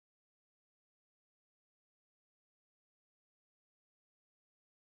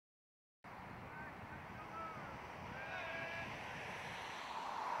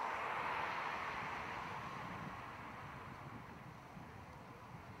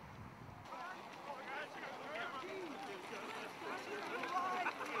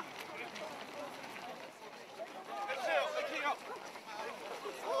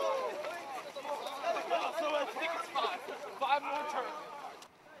5 more turns.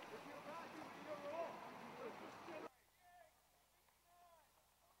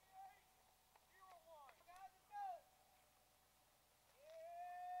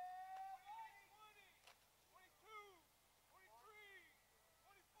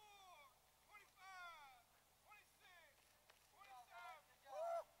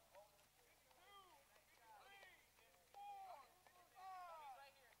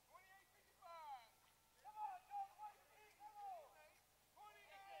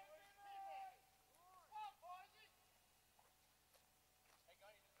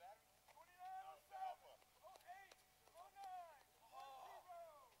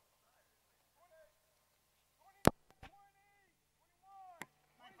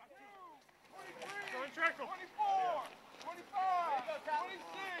 Trickle. 24, 25,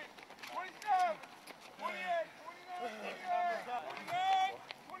 26, 27, 28, 29, 30,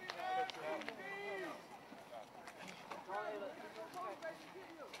 29, 50,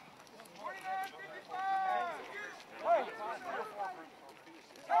 29, 55.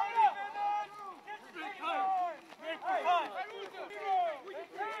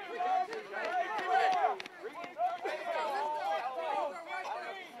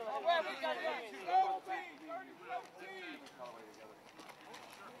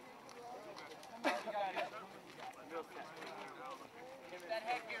 Get that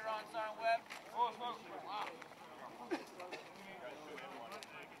headgear on, Sergeant Webb. Wow.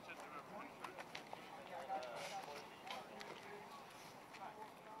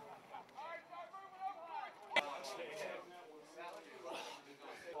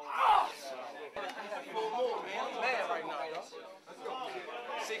 Man right now, yo. Let's go.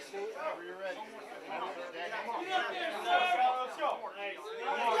 16. Whenever you're ready. Let's go.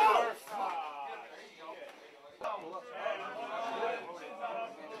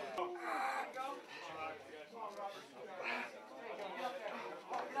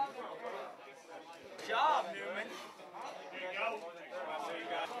 Good job, Newman. There you go.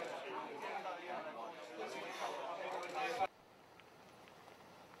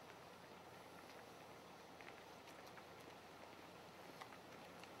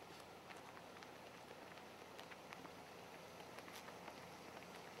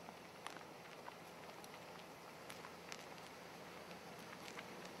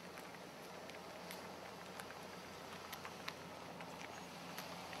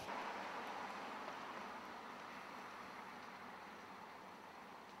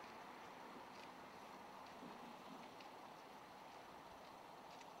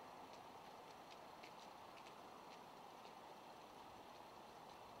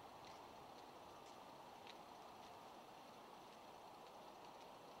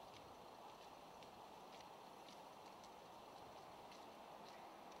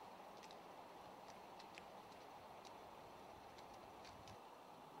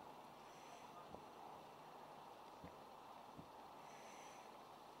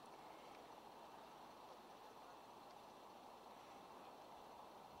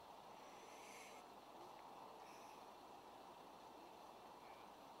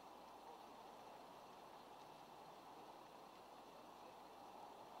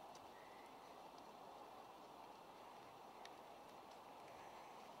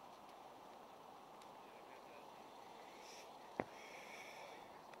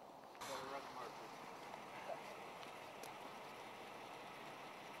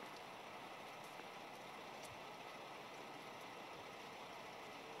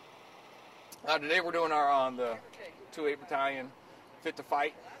 Today we're doing our the 2-8 Battalion Fit to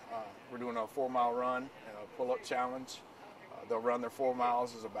Fight. We're doing a 4-mile run and a pull-up challenge. They'll run their 4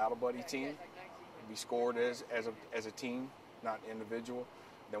 miles as a battle buddy team. They'll be scored as a team, not individual.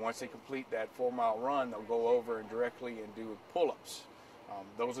 Then once they complete that 4-mile run, they'll go over and directly and do pull-ups.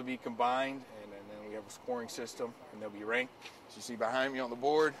 Those will be combined, and then we have a scoring system, and they'll be ranked. As you see behind me on the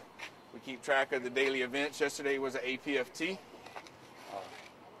board, we keep track of the daily events. Yesterday was an APFT.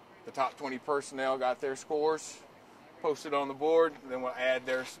 The top 20 personnel got their scores posted on the board. Then we'll add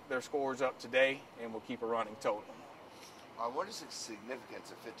their scores up today, and we'll keep a running total. What is the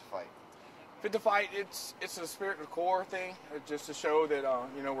significance of Fit to Fight? Fit to Fight, it's a spirit of the Corps thing, just to show that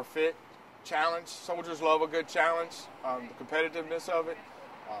we're fit. Challenge, soldiers love a good challenge. The competitiveness of it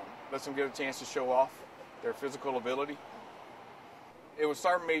lets them get a chance to show off their physical ability. It was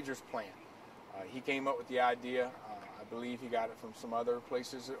Sergeant Major's plan. He came up with the idea. I believe he got it from some other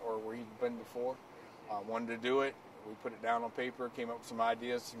places or where he'd been before. Wanted to do it. We put it down on paper, came up with some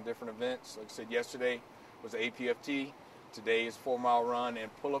ideas, some different events. Like I said, yesterday was the APFT. Today is 4-mile run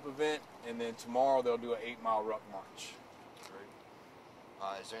and pull-up event. And then tomorrow they'll do an 8-mile ruck march.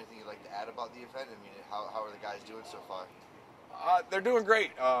 Great. Is there anything you'd like to add about the event? I mean, how are the guys doing so far? They're doing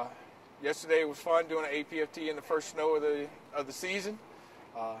great. Yesterday was fun doing an APFT in the first snow of the season.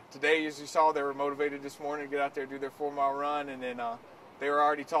 Today, as you saw, they were motivated this morning to get out there and do their 4-mile run, and then they were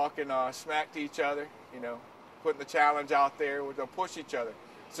already talking smack to each other, putting the challenge out there. They'll push each other.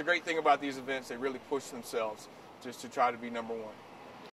 It's a great thing about these events. They really push themselves just to try to be number one.